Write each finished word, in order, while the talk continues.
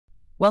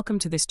Welcome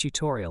to this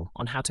tutorial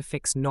on how to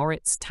fix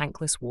Noritz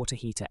Tankless Water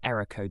Heater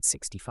error code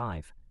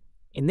 65.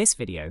 In this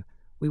video,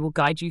 we will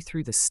guide you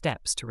through the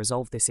steps to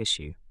resolve this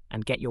issue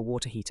and get your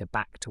water heater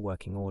back to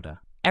working order.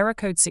 Error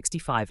code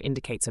 65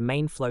 indicates a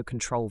main flow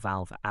control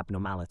valve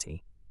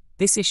abnormality.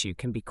 This issue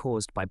can be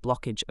caused by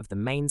blockage of the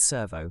main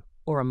servo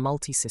or a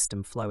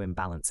multi-system flow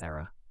imbalance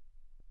error.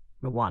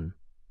 1.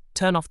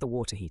 Turn off the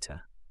water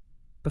heater.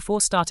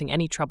 Before starting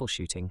any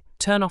troubleshooting,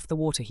 turn off the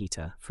water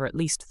heater for at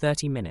least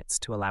 30 minutes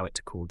to allow it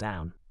to cool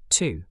down.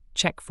 2.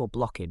 Check for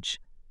blockage.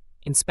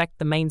 Inspect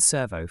the main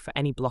servo for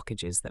any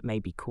blockages that may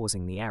be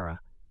causing the error.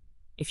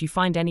 If you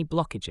find any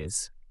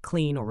blockages,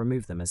 clean or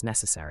remove them as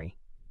necessary.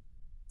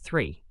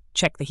 3.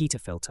 Check the heater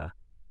filter.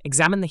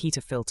 Examine the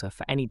heater filter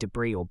for any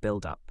debris or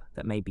buildup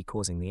that may be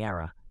causing the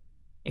error.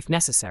 If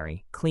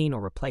necessary, clean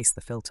or replace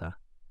the filter.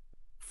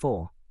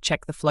 4.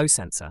 Check the flow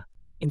sensor.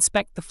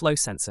 Inspect the flow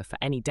sensor for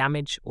any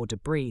damage or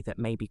debris that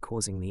may be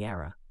causing the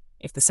error.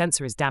 If the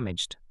sensor is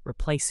damaged,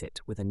 replace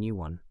it with a new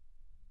one.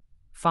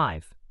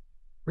 5.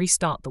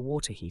 Restart the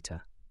water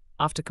heater.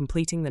 After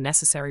completing the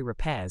necessary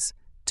repairs,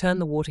 turn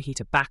the water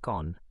heater back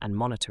on and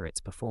monitor its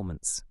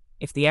performance.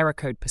 If the error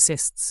code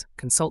persists,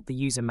 consult the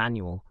user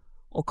manual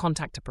or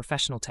contact a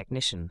professional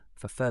technician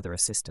for further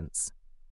assistance.